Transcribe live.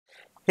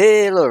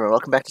Hello everyone,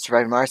 welcome back to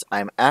Surviving Mars.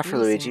 I'm Afro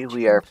Luigi. Research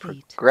We are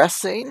complete.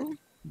 progressing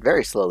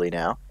very slowly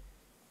now.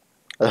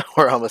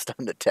 We're almost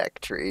on the tech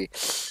tree.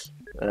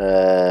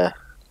 Yeah,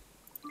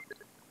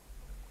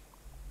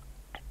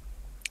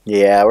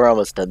 we're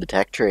almost done the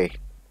tech tree.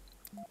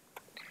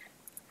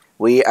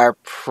 We are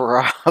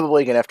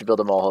probably gonna have to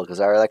build a mole hole because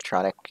our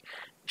electronic,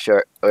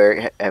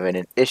 we're having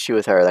an issue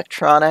with our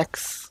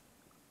electronics.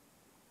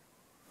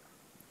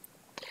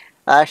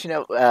 Actually,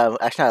 no,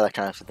 actually not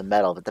electronics with the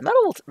metal, but the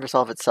metal will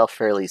resolve itself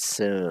fairly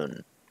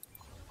soon.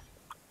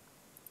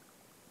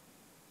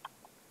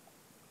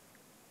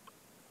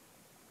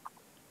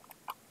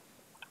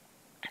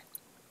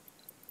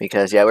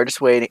 Because, yeah, we're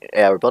just waiting.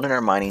 Yeah, we're building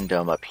our mining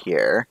dome up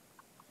here.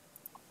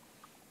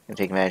 And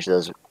take advantage of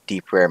those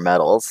deep rare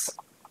metals.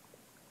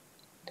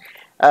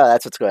 Oh,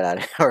 that's what's going on.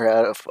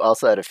 We're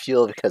also out of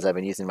fuel because I've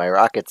been using my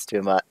rockets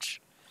too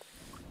much.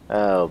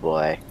 Oh,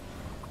 boy.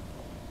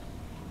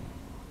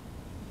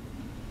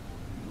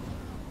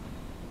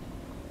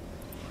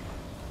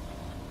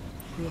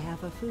 We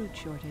have a food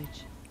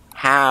shortage.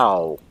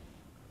 How?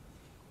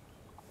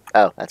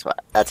 Oh, that's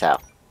what. That's how.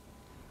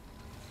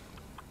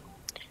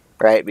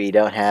 Right, we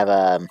don't have,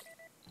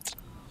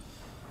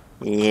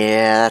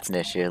 yeah, that's an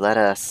issue. Let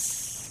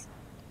us...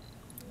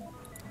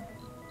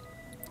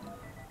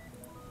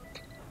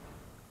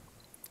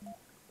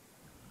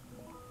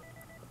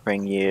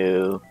 bring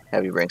you...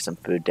 have you bring some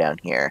food down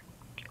here.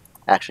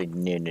 Actually,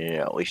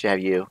 no. We should have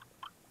you...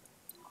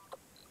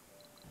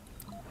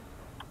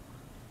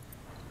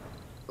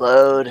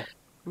 load.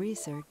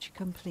 Research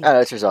complete. Oh,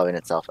 it's resolving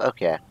itself.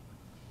 Okay.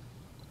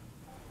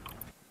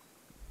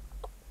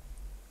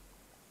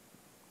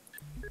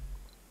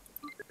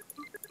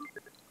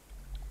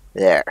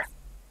 There.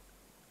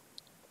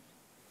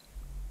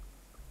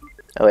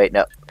 Oh, wait,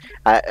 no.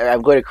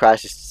 I'm going to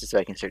cross just so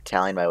I can start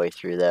tallying my way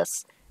through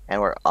this.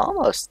 And we're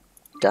almost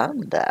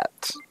done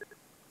that.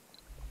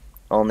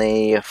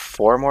 Only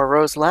 4 more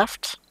rows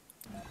left.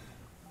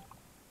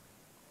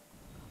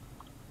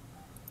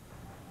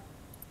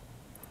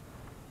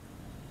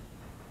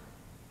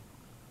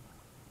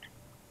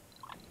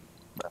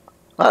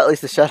 Well, at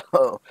least the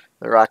shuttle,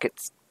 the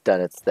rocket's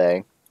done its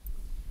thing.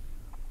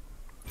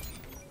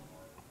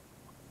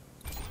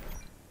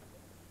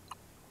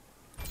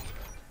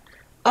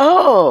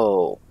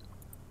 Oh!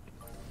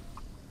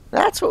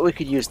 That's what we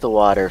could use the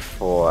water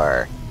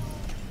for.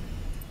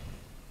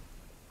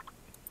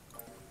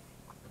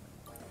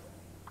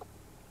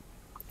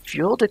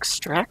 Fueled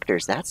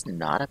extractors, that's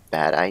not a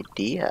bad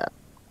idea.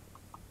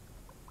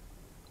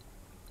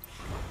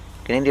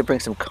 Gonna need to bring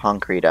some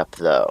concrete up,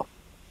 though.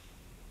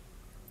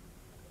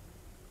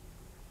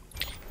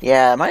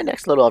 Yeah, my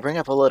next load, I'll bring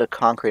up a load of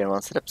concrete and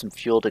we'll set up some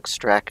fueled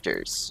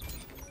extractors.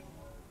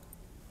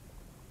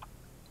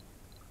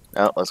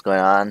 Oh, what's going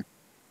on?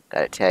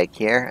 Got a tag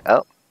here.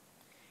 Oh.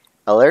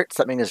 Alert,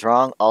 something is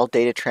wrong. All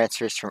data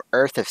transfers from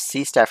Earth have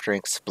ceased after an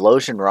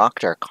explosion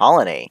rocked our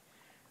colony.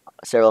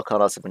 Several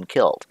colonists have been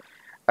killed.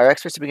 Our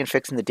experts have begun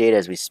fixing the data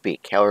as we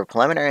speak. However,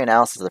 preliminary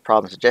analysis of the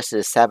problem suggested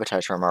is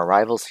sabotage from our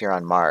rivals here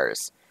on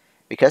Mars.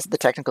 Because of the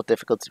technical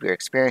difficulties we are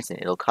experiencing,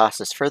 it'll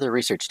cost us further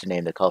research to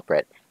name the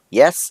culprit.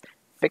 Yes,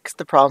 fix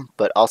the problem,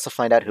 but also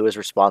find out who is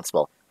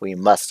responsible. We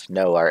must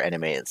know our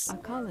enemies. A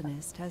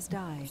colonist has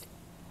died.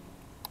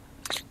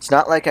 It's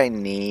not like I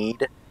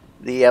need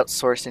the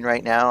outsourcing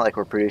right now. Like,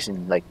 we're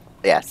producing, like,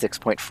 yeah,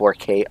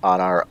 6.4K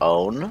on our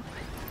own. I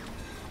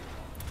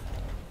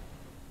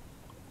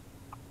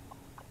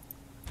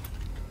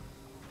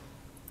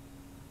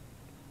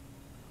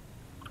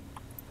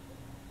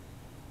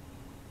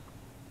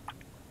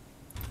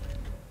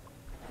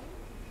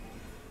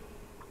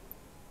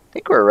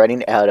think we're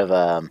running out of,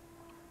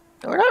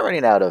 we're not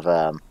running out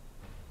of,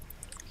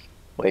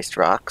 waste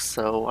rocks,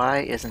 so why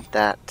isn't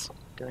that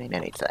doing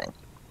anything?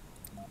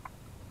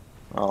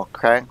 I'll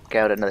crank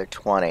out another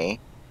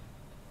 20.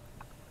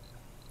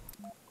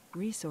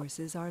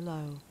 Resources are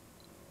low.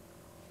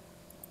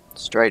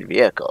 Destroyed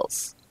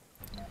vehicles.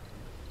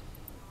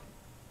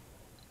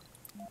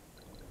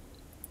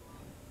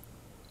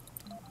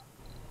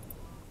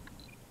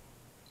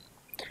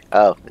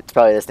 Oh, it's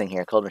probably this thing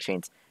here, cold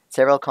machines.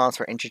 Several colonists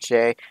were injured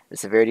today. The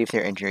severity of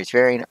their injuries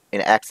varying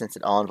in accidents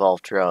that all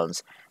involve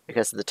drones.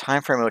 Because of the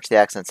time frame in which the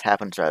accidents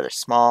happened is rather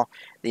small,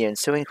 the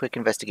ensuing quick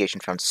investigation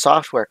found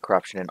software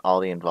corruption in all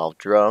the involved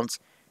drones.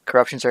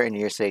 Corruptions are in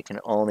use, so it can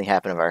only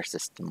happen if our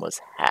system was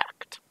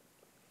hacked.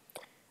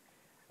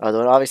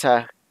 Although an obvious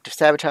act of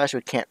sabotage,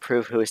 we can't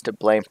prove who is to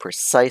blame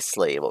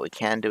precisely. What we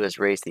can do is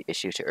raise the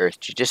issue to Earth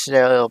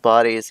judicial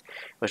bodies,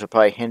 which will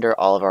probably hinder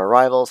all of our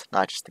rivals,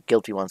 not just the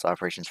guilty ones'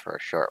 operations for a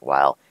short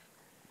while.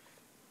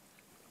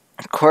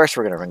 Of course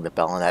we're going to ring the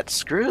bell on that.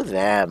 Screw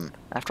them.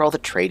 After all the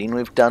trading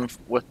we've done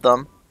with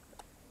them.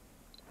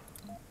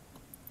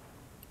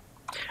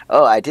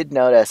 Oh, I did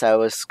notice, I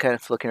was kind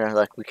of looking around,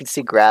 like, we can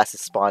see grass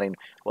is spawning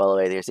well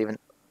away. There's even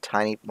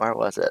tiny, where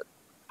was it?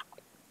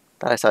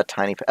 Thought I saw a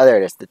tiny, oh,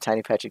 there it is, the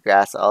tiny patch of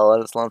grass all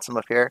on its lonesome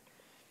up here.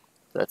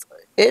 So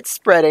it's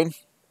spreading.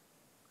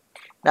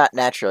 Not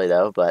naturally,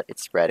 though, but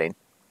it's spreading.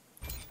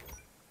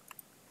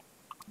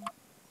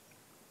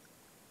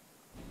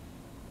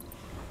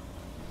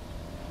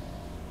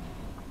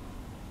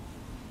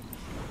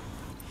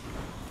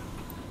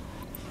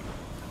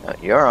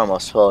 You're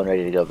almost full and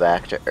ready to go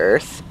back to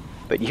Earth,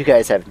 but you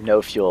guys have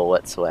no fuel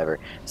whatsoever.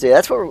 So yeah,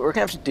 that's what we're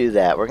gonna have to do.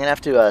 That we're gonna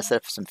have to set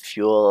up some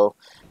fuel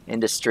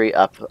industry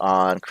up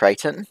on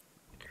Crichton,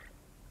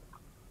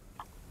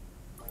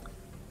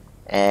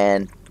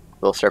 and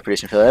we'll start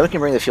producing fuel. Then we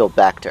can bring the fuel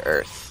back to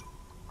Earth.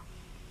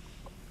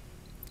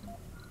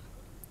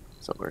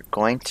 So we're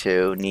going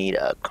to need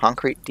a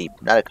concrete depot,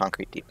 not a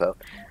concrete depot,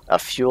 a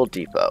fuel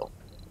depot.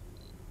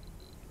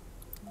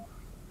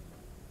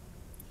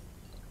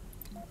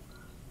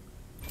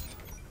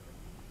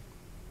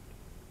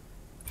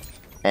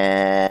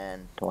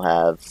 And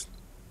we'll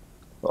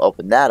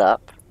open that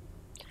up.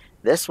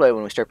 This way,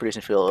 when we start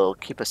producing fuel, it'll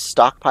keep a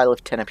stockpile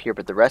of 10 up here,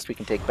 but the rest we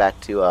can take back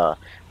to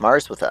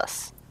Mars with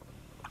us.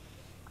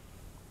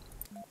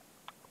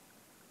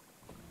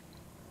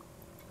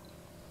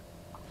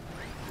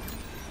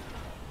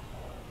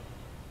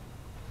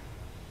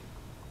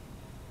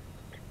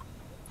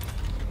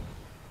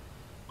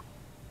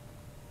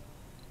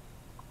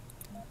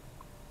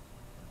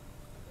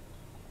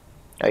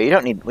 No,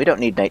 we don't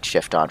need night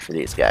shift on for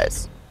these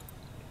guys.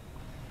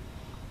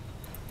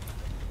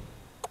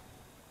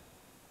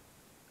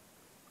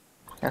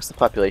 How's the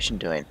population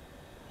doing?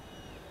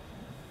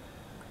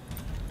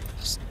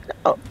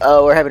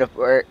 We're having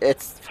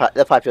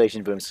the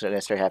population boom's going to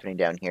start happening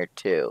down here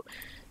too.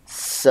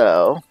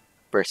 So,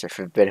 bursts of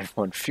forbidden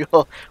one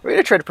fuel. We're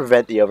going to try to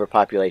prevent the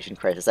overpopulation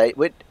crisis. I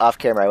went off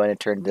camera. I went and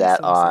turned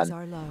that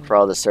on for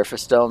all the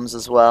surface domes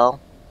as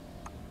well.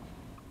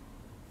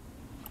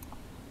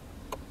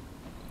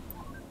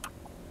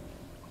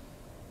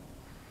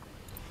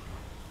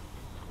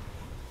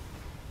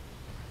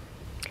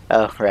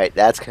 Oh, right.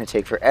 That's going to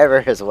take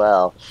forever as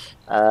well.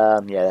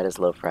 Yeah, that is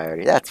low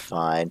priority. That's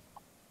fine.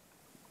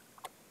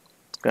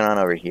 What's going on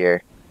over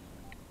here?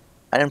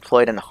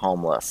 Unemployed and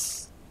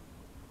homeless.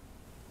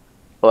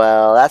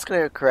 Well, that's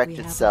going to correct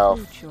itself.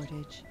 Food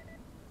shortage.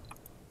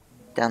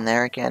 Down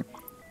there again?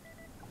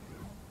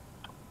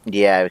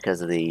 Yeah,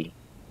 because of the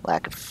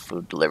lack of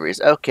food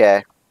deliveries.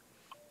 Okay.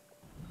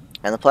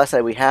 And the plus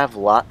side, we have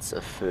lots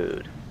of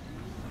food.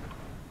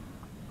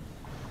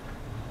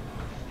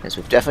 Because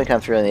we've definitely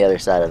come through on the other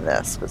side of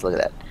this. Because look at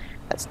that.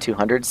 That's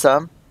 200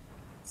 some.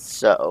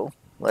 So,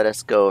 let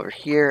us go over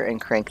here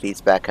and crank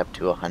these back up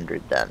to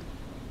 100 then.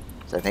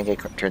 So I think I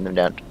turned them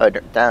down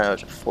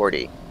to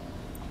 40.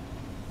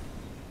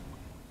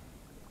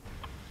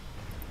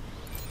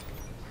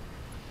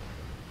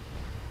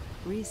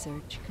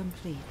 Research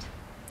complete.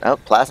 Oh,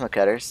 plasma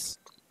cutters.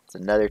 It's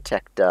another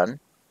tech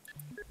done.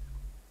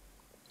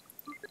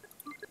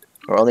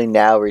 We're only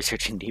now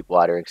researching deep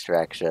water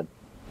extraction.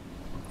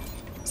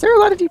 Is there a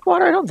lot of deep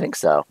water? I don't think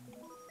so.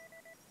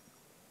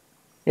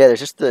 Yeah, there's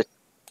just the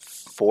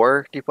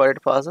 4 deep water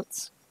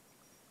deposits.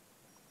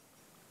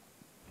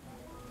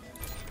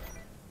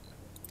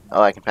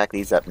 Oh, I can pack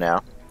these up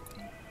now.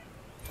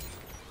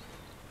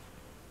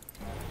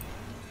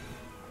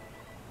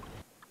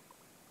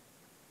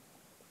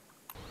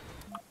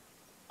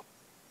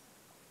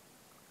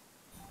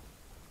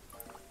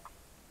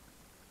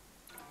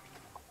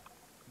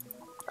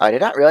 I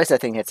did not realize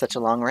that thing had such a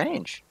long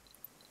range.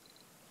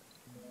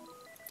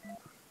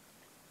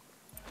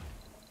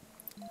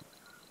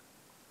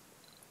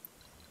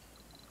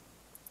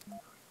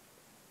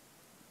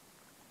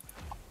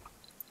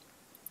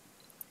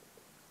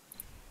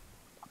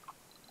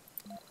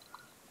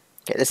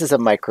 Okay, this is a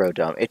micro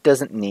dome. It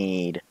doesn't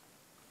need...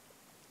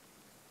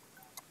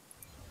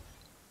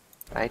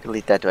 I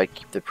delete that. Do I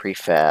keep the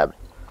prefab?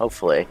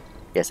 Hopefully.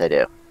 Yes, I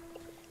do.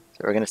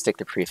 So we're going to stick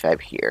the prefab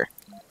here.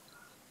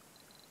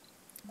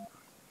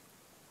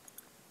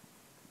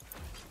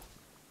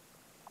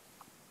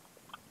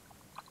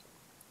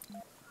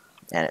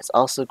 And it's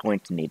also going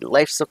to need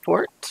life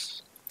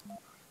support.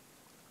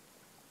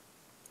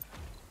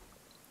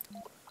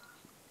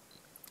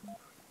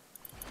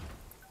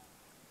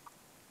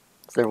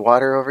 Is there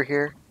water over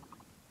here?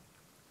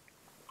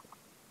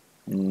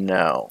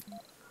 No.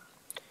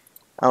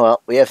 Oh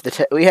well, we have the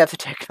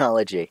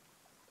technology.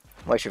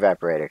 Moisture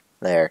evaporator.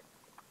 There.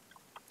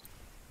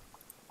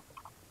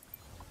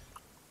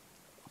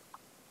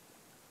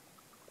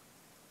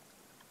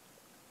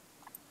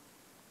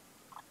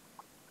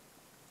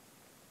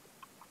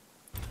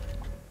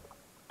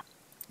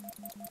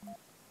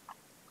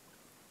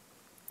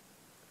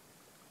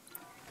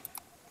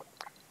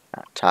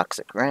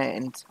 Toxic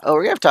rains. Oh,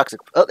 we're gonna have toxic.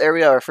 Oh, there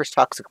we go. Our first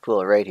toxic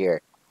pool right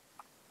here.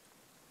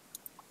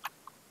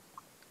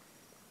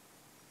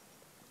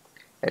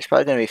 There's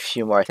probably gonna be a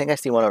few more. I think I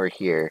see one over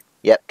here.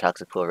 Yep,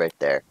 toxic pool right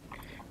there.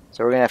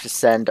 So we're gonna have to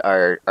send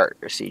our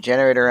RC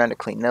generator around to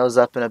clean those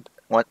up in a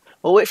one.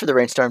 We'll wait for the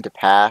rainstorm to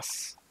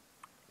pass.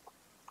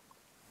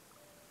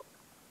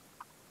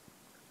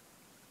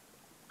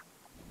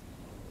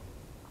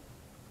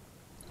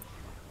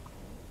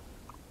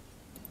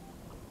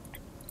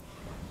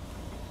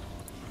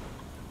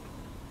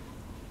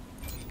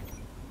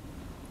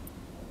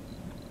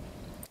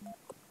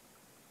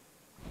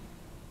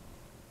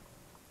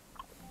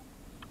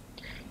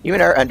 Even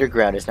our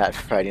underground is not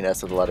providing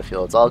us with a lot of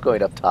fuel. It's all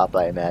going up top,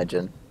 I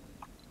imagine.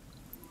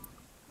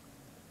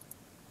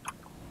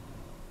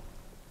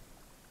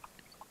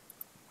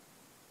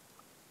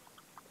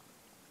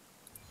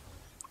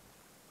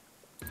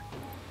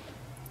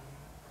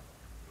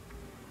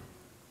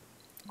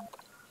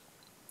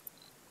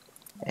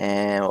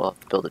 And we'll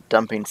build a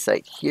dumping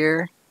site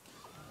here.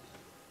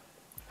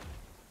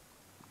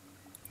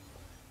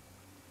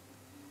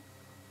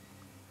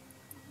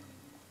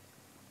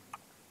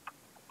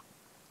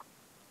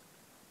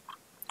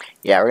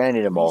 Yeah, we're going to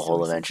need a mole hole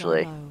Resources are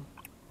eventually. low.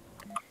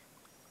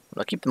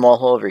 I'll keep the mole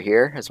hole over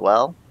here as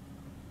well.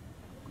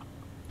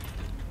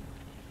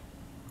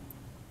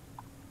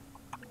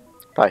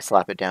 Probably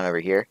slap it down over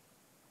here.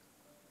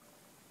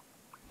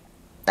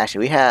 Actually,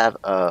 we have,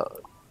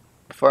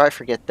 before I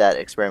forget that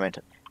experiment,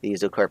 the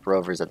Zoocorp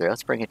rovers up there,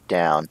 let's bring it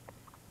down.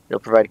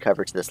 It'll provide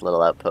cover to this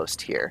little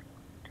outpost here.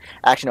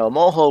 Actually, no, a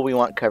mole hole we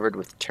want covered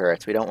with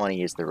turrets. We don't want to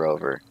use the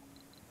rover.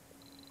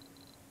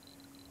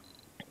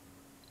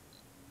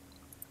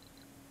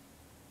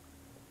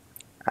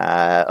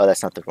 Oh,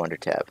 that's not the Wonder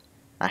tab.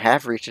 I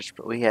have research,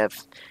 but we have...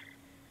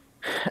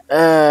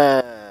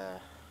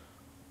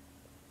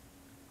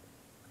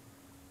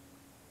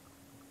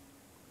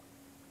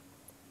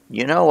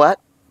 You know what?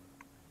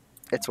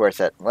 It's worth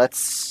it. Let's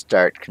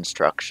start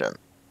construction.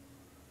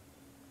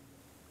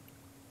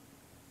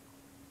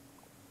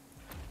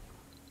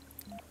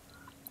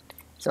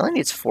 It only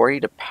needs 40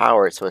 to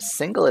power it, so a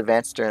single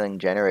advanced Stirling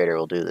generator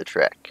will do the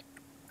trick.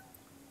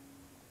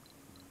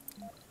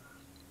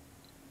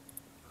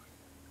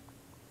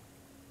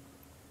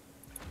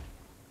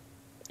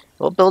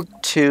 We'll build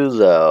 2,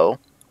 though,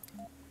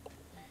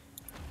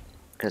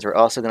 because we're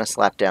also going to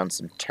slap down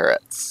some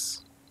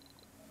turrets.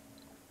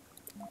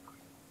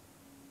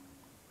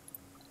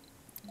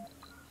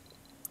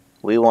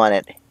 We want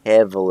it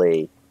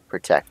heavily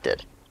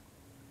protected.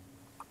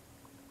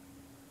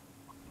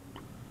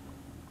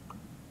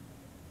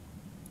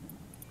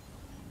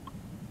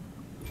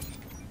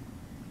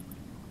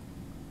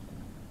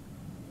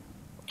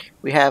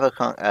 We have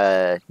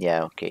a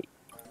yeah, okay.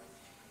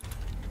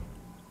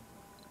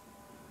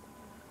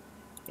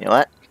 You know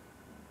what?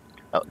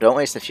 Oh, don't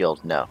waste the fuel.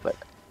 No, but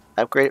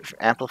upgrade it,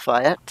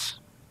 amplify it.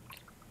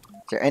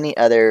 Is there any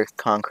other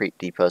concrete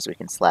depots we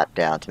can slap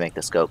down to make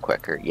this go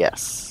quicker?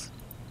 Yes.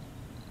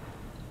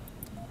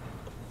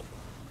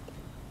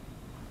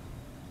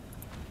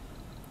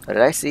 Oh,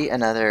 did I see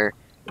another...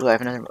 Ooh, I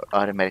have another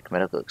automatic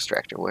medical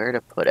extractor. Where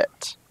to put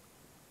it?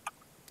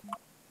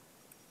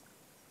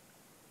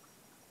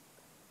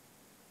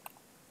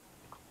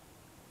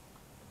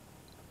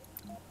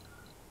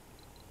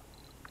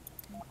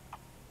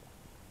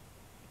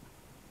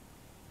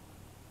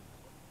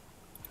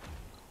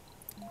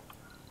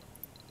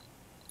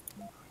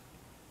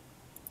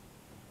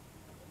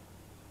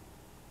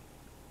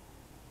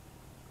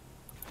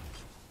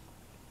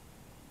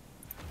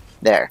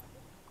 There.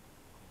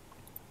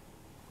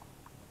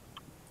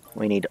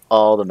 We need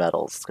all the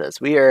metals, because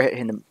we are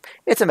in the...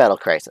 It's a metal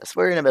crisis.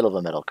 We're in the middle of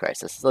a metal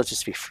crisis. Let's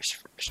just be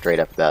straight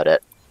up about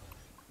it.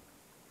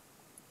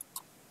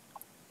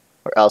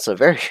 We're also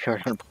very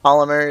short on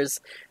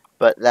polymers,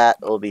 but that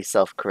will be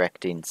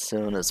self-correcting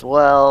soon as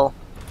well.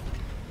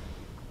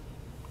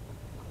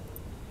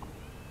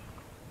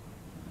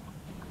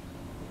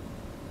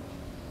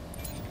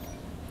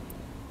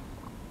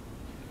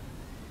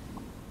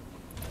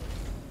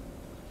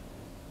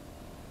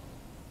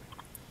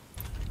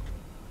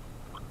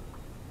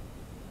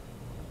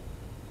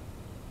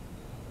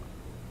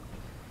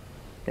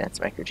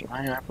 Advanced micro-G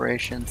mining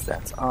operations,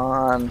 that's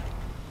on.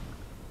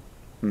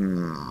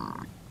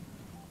 Alright,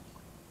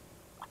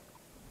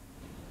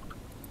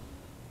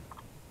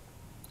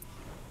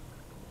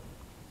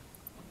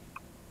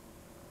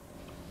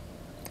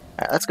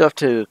 let's go up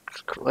to...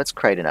 What's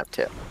Crichton up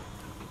to?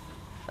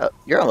 Oh,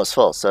 you're almost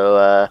full,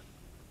 so,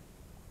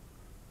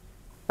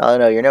 oh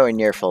no, you're nowhere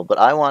near full, but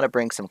I want to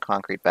bring some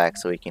concrete back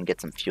so we can get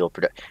some fuel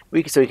production.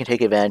 So we can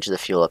take advantage of the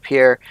fuel up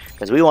here,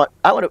 because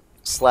I want to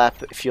slap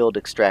a fueled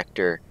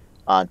extractor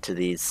onto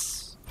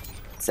these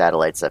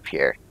satellites up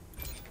here.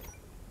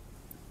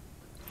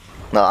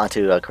 Well,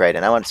 onto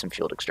Crichton. I want some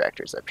fueled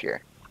extractors up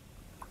here.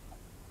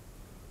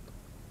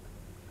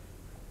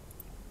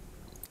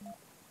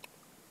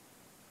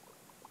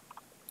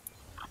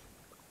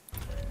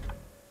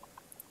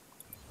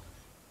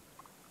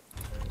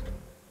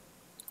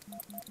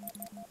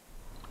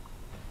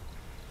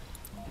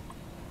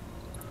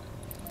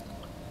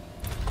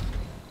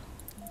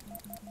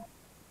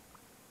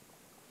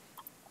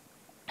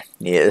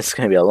 Yeah, this is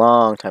going to be a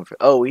long time for...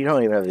 Oh, we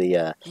don't even have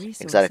the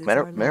exotic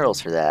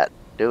minerals for that,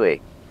 do we?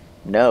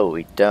 No,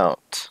 we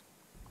don't.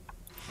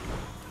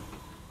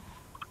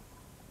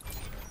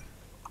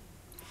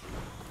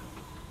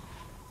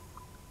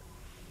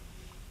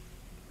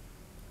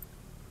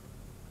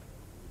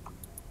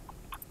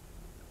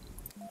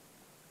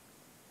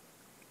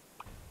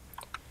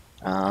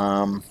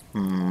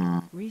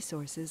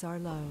 Resources are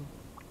low.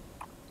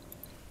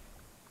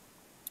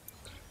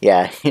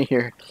 Yeah,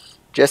 you're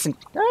just in...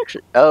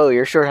 Actually, oh,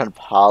 you're short on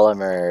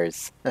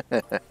polymers.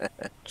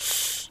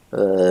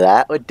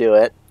 That would do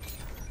it.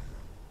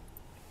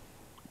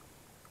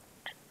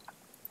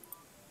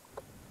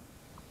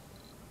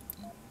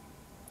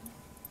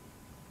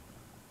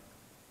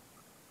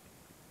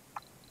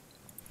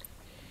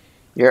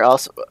 You're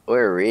also...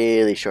 We're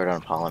really short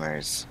on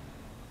polymers.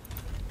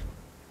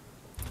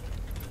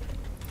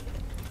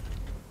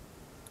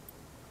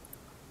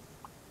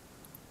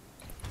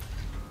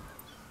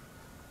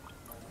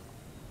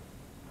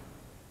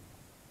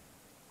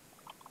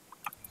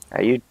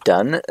 Are you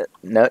done?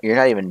 No, you're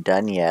not even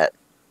done yet.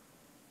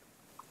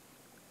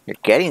 You're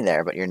getting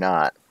there, but you're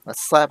not.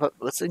 Let's slap up.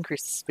 Let's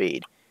increase the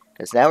speed,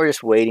 because now we're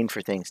just waiting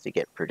for things to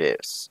get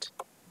produced.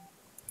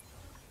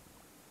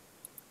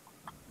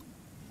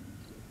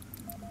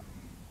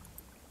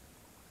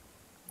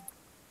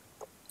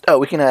 Oh,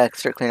 we can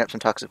start cleaning up some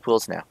toxic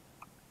pools now.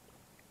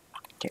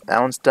 Okay,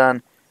 that one's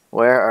done.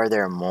 Where are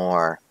there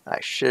more? I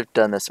should have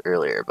done this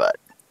earlier, but...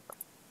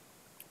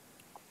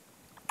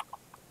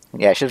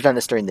 yeah, I should have done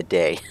this during the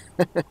day.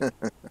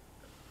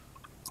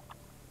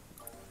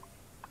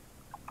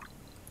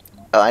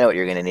 Oh, I know what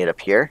you're going to need up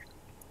here.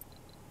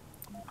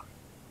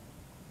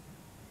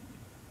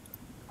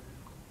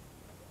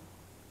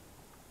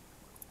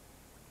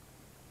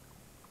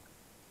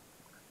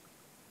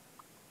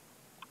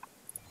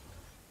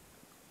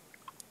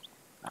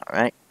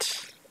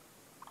 Alright.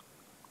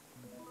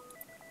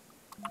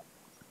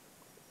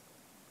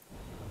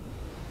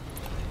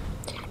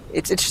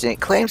 It's interesting. It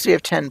claims we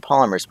have 10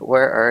 polymers, but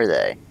where are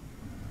they?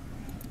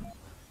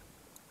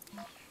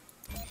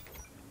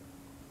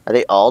 Are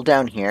they all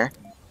down here?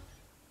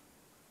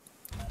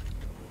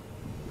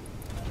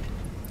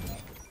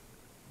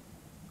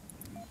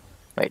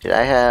 Wait, did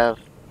I have...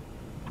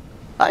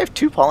 I have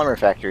 2 polymer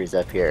factories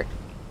up here.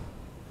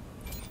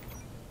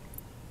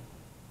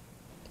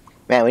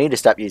 Man, we need to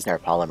stop using our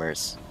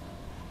polymers.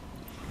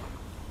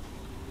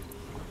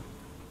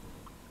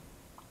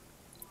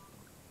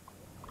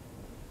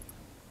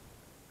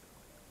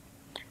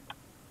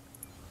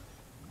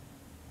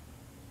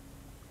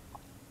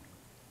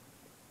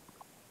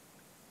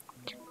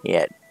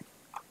 Yeah,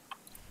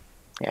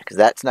 because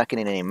that's not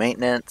getting any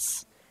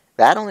maintenance.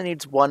 That only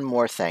needs 1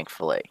 more,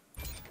 thankfully.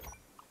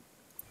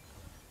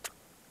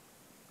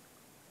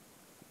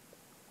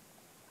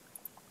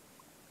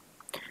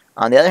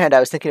 On the other hand, I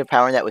was thinking of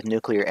powering that with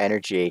nuclear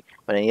energy,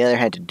 but on the other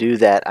hand, to do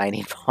that, I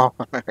need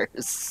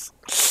polymers.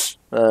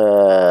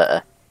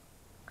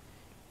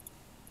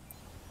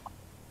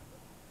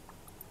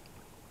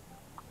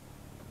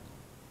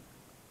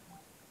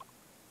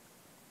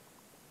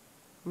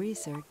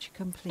 Research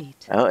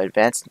complete. Oh,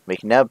 advanced. We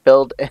can now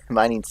build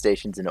mining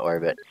stations in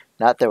orbit.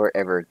 Not that we're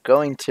ever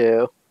going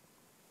to.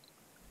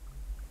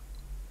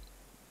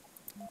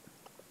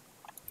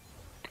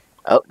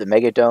 Oh, the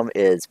Megadome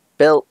is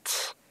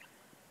built.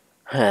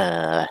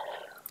 That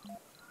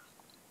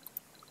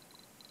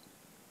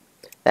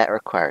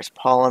requires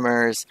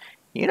polymers.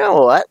 You know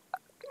what?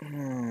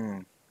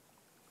 You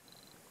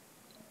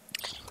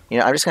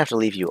know, I'm just going to have to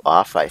leave you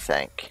off, I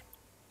think.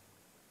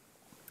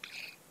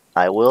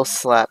 I will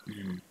slap...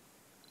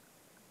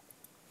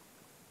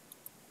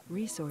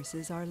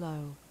 Resources are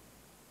low.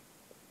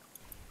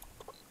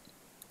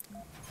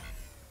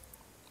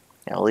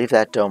 I'll leave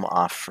that dome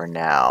off for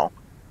now.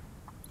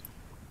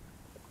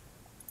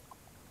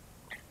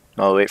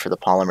 I'll wait for the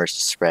polymers to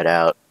spread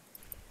out.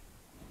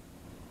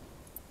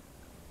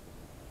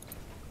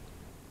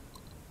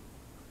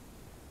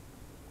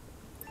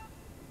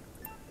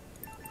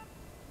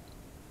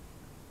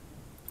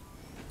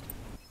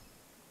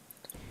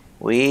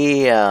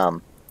 We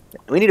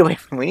need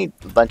we need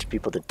a bunch of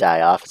people to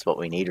die off is what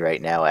we need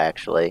right now,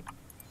 actually.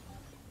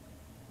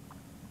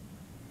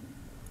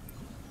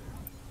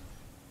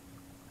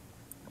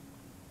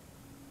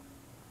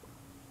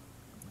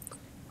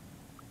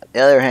 On the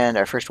other hand,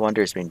 our first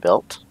wonder is being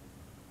built.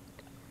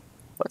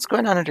 What's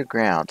going on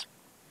underground?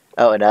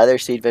 Oh, another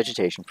seed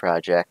vegetation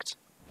project.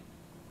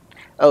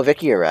 Oh,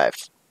 Vicky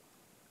arrived.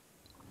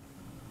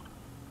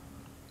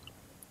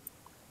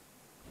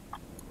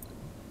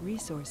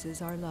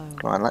 Resources are low.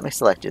 Come on, let me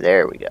select you.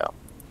 There we go.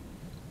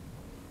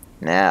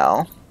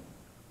 Now,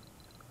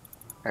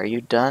 are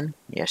you done?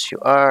 Yes, you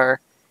are.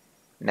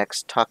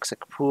 Next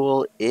toxic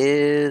pool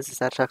is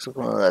that toxic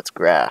pool? Oh, that's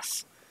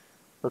grass.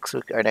 Looks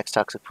like our next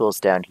toxic pool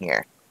is down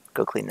here.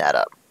 Go clean that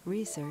up.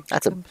 Research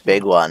That's a complete.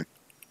 big one.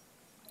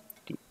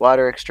 Deep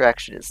water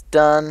extraction is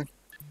done.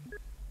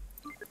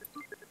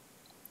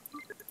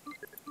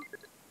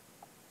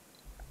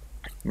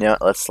 You know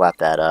what? Let's slap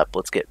that up.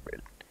 Let's get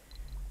rid.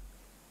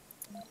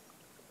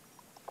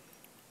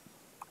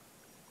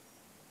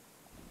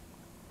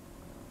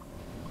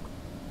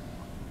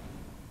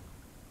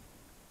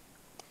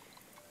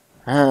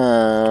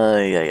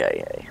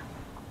 Yeah.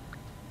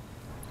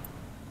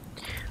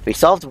 We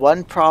solved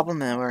one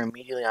problem and we're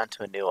immediately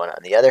onto a new one.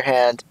 On the other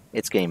hand,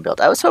 it's getting built.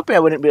 I was hoping I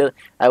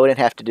wouldn't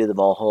have to do the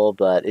mole hole,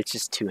 but it's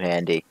just too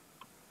handy.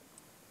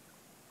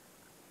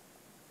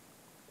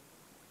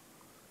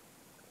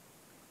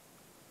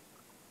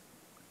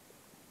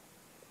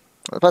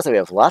 Plus, we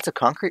have lots of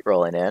concrete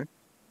rolling in.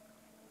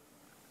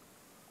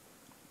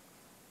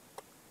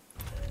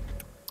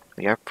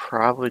 We are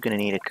probably going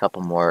to need a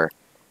couple more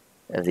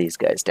of these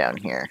guys down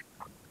here.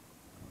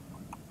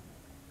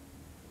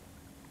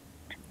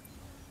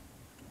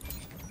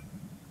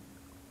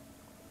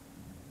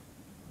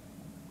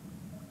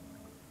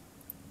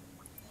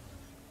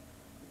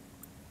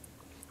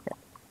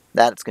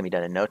 That's going to be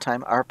done in no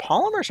time. Our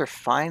polymers are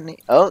finally...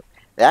 Oh,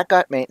 that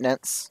got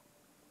maintenance.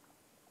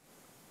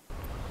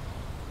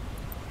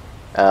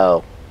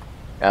 Oh.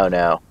 Oh,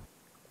 no.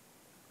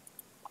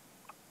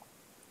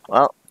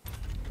 Well,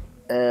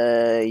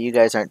 you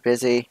guys aren't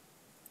busy.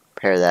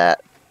 Repair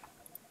that.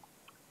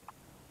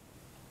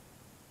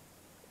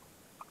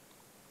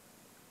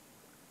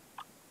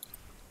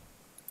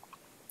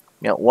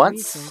 You know,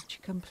 once... Research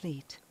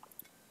complete.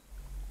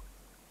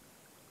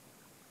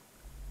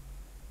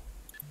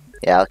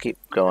 Yeah, I'll keep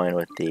going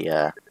with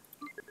the,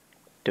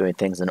 doing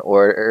things in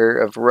order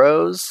of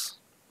rows.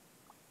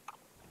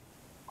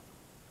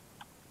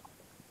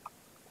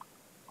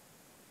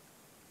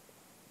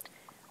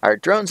 Our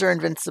drones are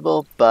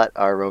invincible, but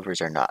our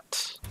rovers are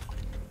not.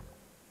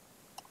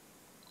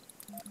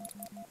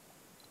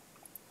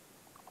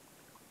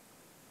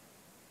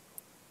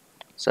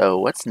 So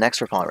what's next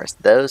for polymers?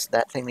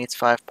 That thing needs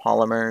 5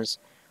 polymers.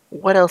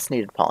 What else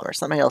needed polymers?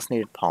 Something else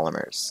needed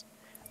polymers.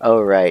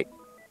 Oh, right.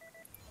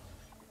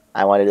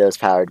 I wanted those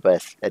powered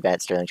with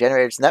advanced Stirling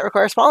generators, and that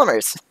requires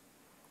polymers.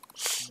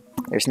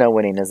 There's no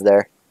winning, is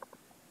there?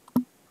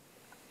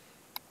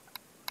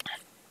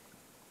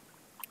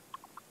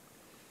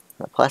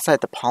 On the plus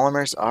side, the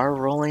polymers are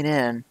rolling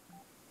in.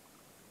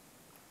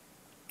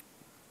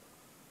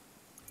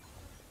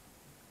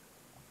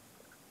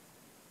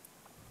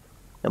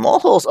 The mole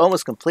hole's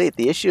almost complete.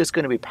 The issue is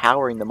going to be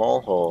powering the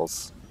mole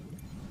holes.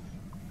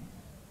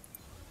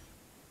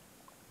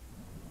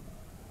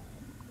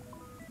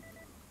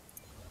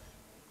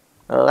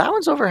 Oh, that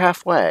one's over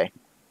halfway.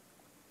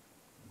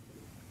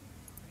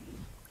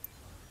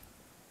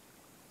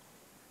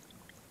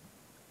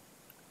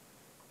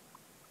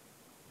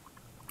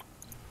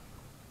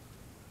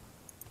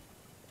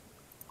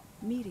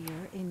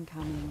 Meteor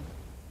incoming.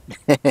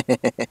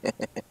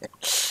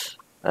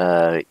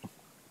 uh,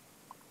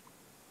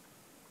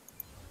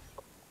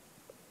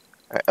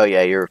 oh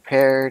yeah, you're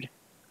repaired.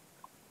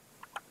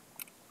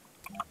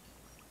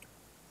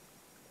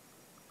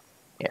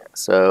 Yeah,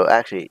 so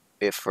actually,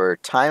 if for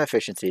time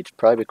efficiency, it's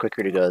probably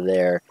quicker to go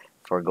there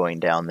before going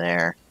down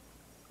there.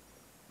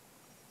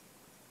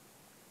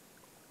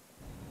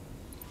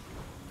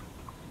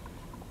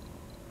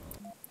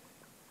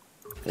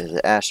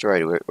 Visit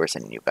asteroid. We're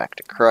sending you back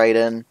to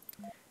Crichton.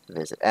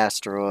 Visit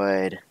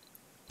asteroid.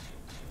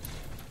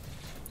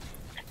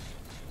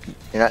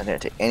 You're not going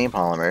to take any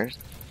polymers.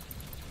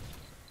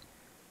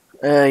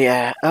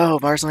 Yeah. Oh,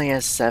 Mars only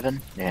has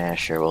 7. Yeah,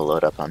 sure. We'll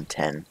load up on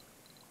 10.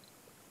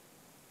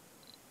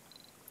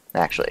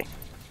 Actually,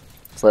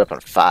 let's load up on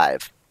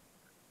 5.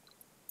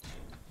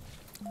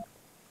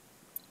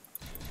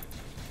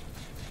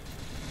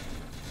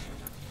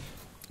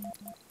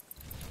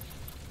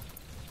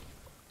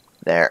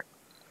 There.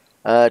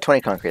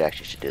 20 concrete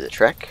actually should do the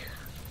trick.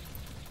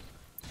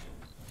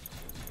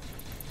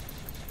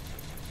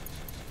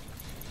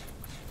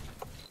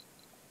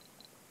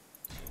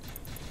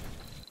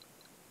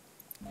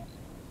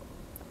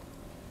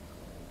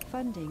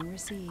 Funding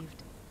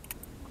received.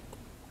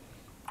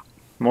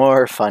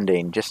 More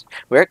funding.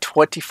 We're at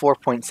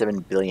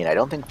 24.7 billion. I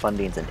don't think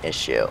funding's an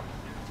issue.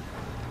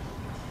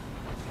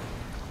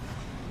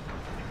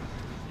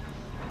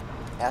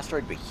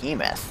 Asteroid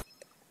Behemoth.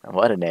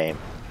 What a name.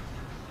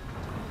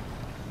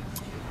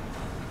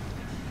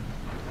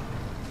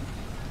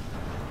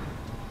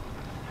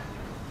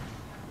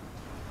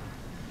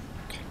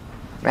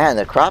 Man,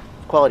 the crop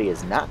quality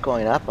is not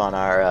going up on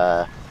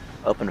our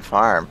open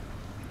farm.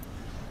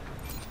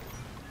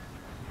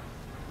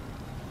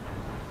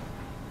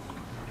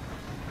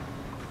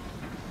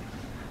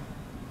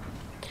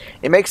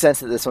 It makes sense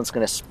that this one's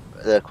going to...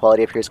 The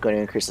quality up here is going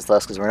to increase this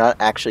less because we're not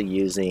actually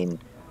using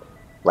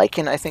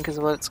lichen, I think is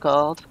what it's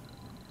called.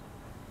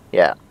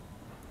 Yeah.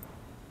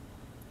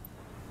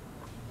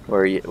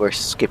 We're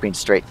skipping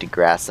straight to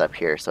grass up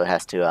here, so it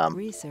has to...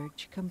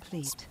 Research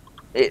complete.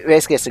 It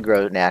basically has to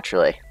grow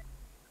naturally.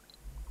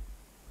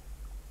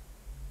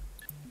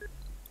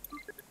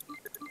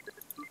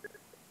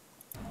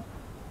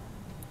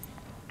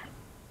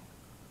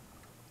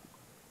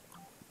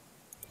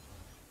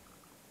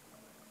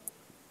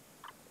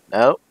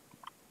 Nope.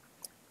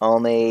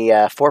 Only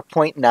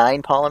 4.9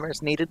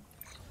 polymers needed.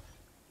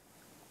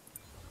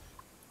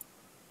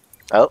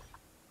 Oh.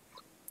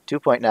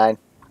 2.9.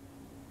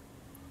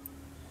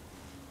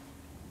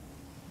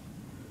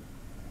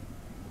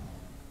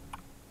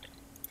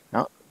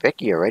 Oh,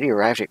 Vicky already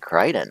arrived at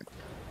Crichton.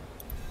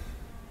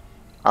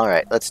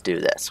 Alright, let's do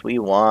this. We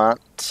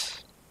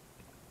want...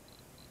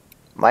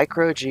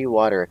 Micro G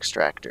water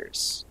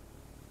extractors.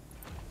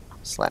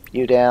 Slap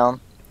you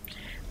down.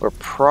 We're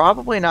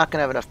probably not going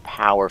to have enough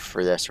power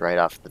for this right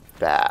off the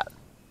bat.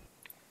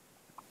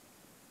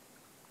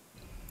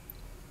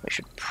 We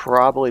should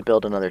probably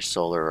build another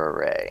solar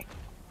array.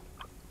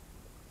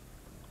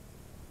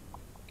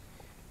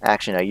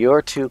 Actually, now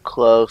you're too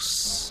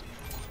close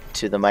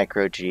to the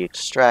micro G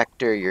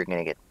extractor. You're going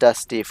to get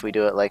dusty if we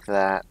do it like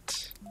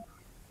that.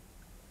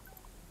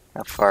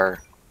 How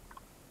far?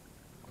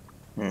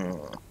 Yeah,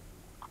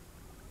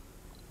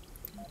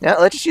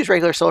 let's just use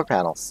regular solar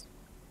panels.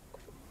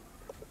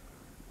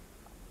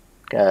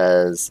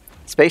 Because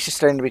space is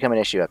starting to become an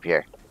issue up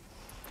here.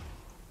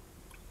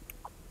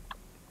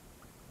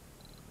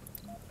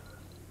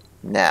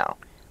 Now,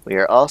 we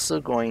are also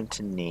going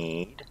to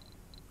need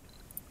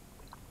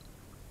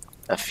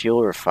a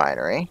fuel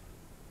refinery.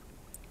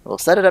 We'll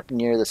set it up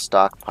near the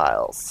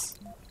stockpiles.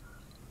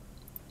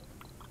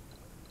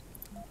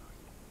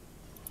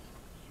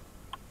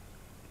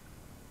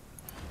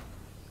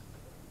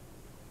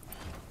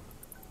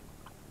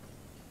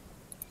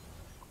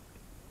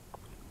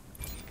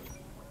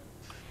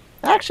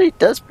 Actually,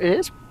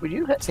 we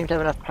do seem to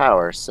have enough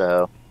power,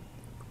 so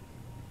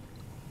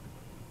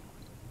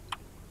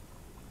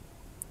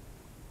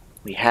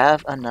we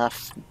have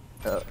enough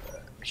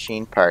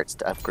machine parts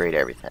to upgrade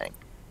everything.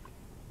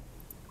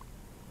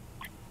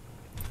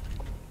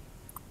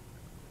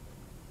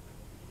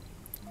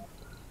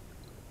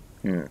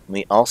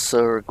 We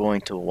also are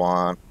going to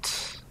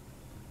want...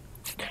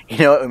 You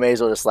know what? We may as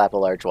well just slap a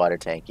large water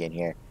tank in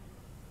here.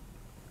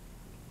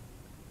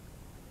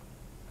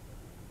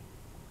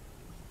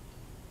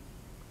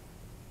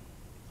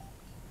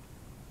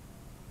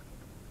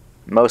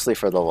 Mostly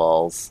for the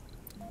lulz.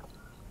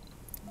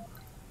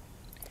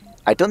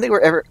 I don't think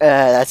we're ever...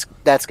 that's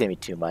going to be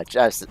too much.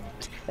 As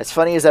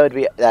funny as that would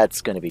be,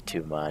 that's going to be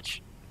too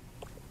much.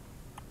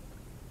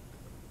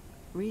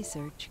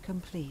 Research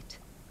complete.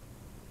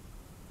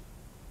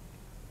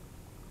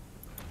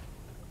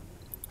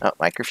 Oh,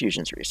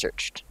 microfusion's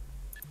researched.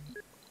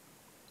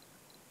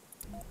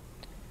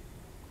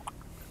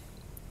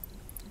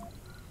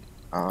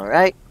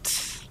 Alright.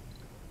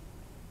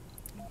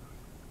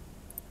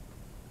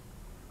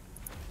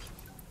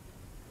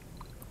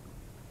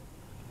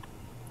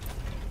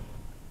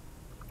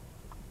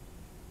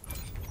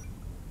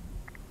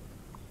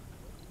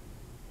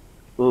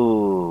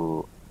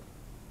 Ooh.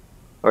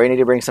 Or we need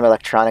to bring some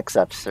electronics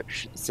up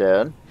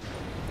soon.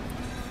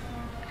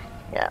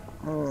 Yeah.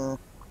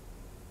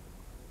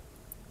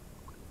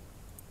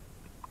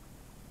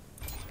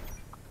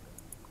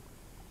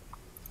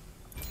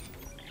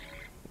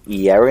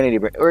 Yeah, we're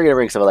gonna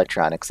bring some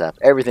electronics up.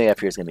 Everything up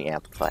here is gonna be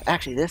amplified.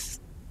 Actually, this,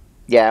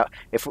 yeah,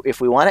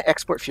 if we want to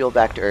export fuel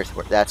back to Earth,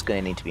 that's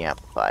gonna need to be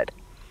amplified.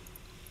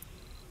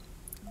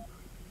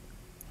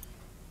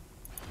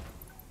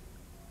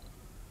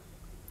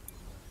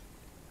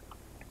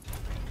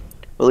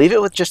 We'll leave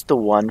it with just the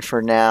one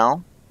for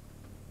now.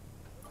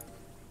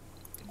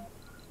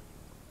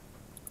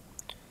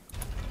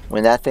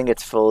 When that thing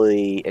gets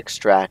fully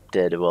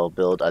extracted, we'll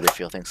build other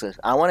fuel things. So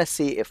I want to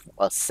see if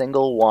a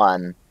single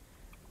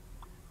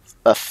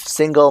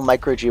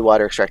micro G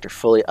water extractor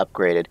fully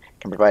upgraded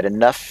can provide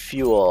enough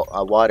fuel,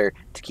 water,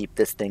 to keep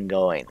this thing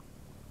going.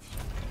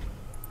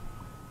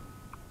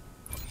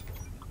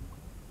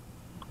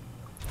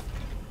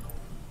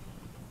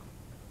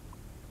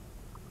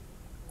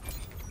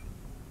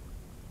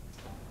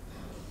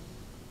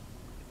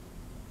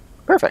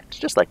 Perfect,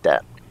 just like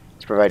that.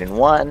 It's providing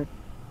one.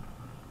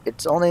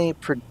 It's only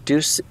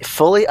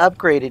fully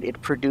upgraded.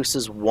 It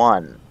produces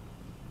one.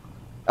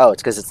 Oh,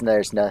 it's because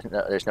there's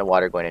no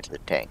water going into the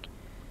tank.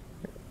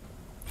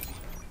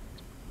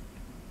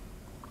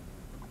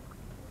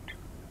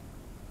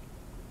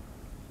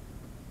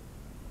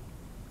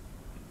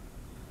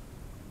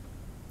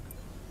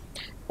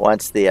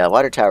 Once the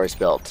water tower is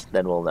built,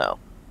 then we'll know.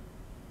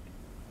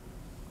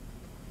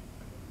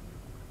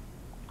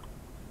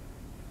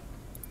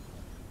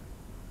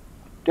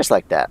 Just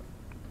like that.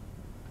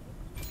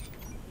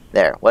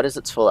 There. What is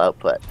its full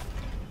output?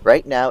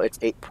 Right now, it's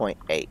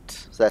 8.8,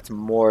 so that's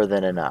more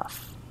than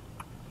enough.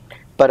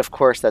 But of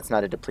course, that's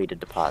not a depleted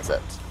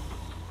deposit.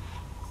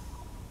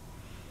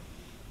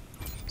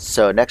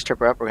 So next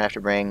trip up, we're gonna have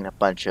to bring a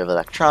bunch of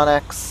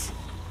electronics.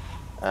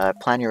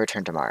 Plan your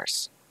return to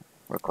Mars.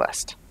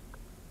 Request.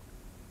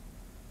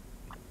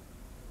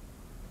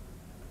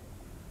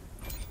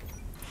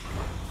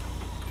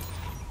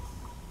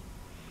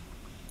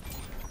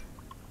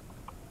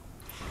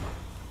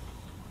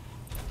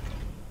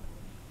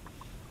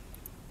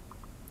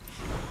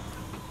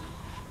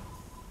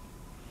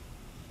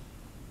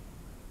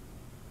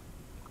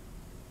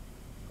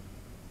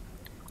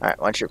 Alright,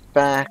 once you're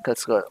back,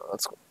 let's go.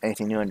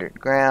 Anything new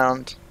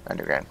underground?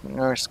 Underground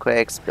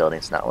earthquakes,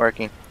 building's not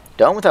working.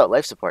 Dome without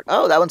life support.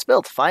 Oh, that one's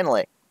built,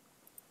 finally.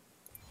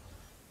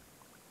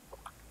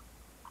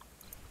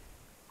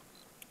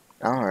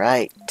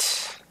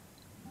 Alright.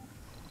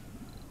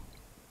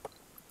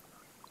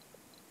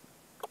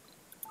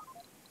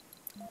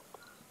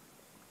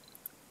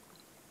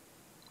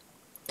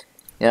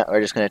 Yeah, we're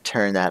just gonna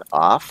turn that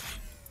off.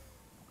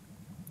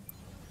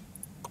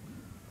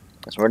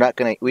 So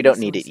we don't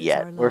need it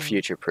yet. We're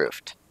future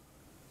proofed.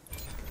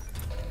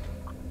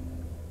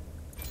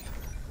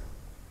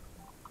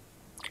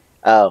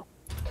 Oh.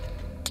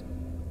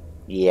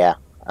 Yeah.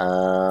 You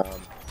know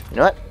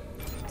what?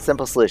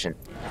 Simple solution.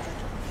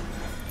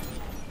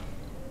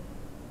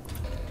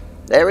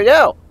 There we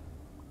go.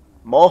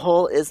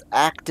 Mole is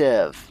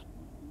active.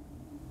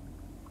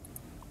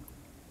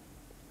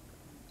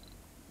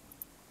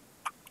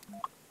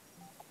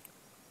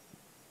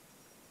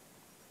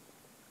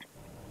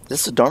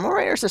 Is this a normal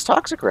rain or is this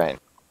toxic rain?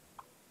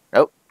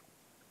 Nope.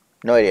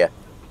 No idea.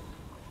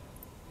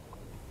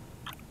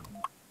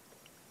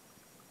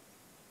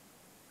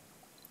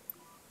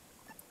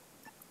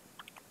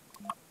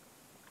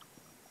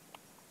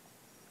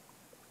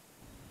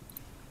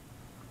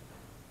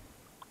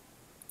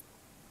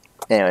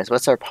 Anyways,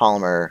 what's our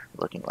polymer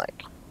looking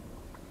like?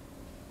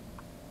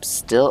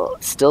 Still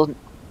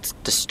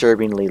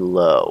disturbingly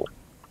low.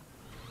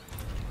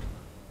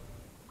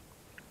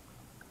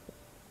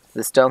 Does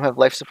this dome have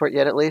life support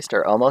yet, at least?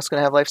 Or almost going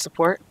to have life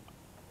support?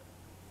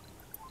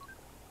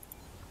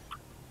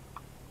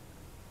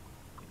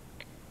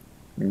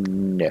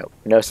 No.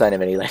 No sign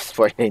of any life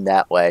support heading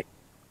that way.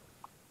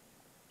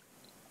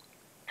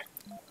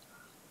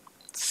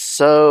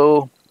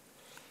 So,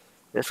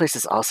 this place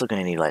is also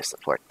going to need life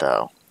support,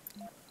 though.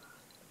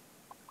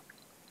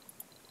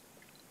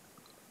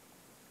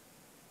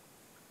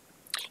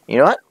 You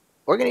know what?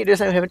 We're going to do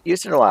something we haven't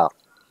used in a while.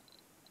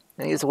 I'm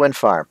going to use a wind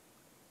farm.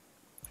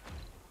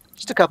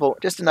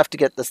 Just enough to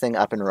get this thing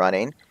up and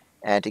running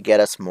and to get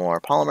us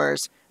more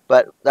polymers.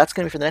 But that's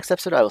going to be for the next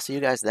episode. I will see you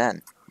guys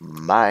then.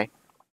 Bye.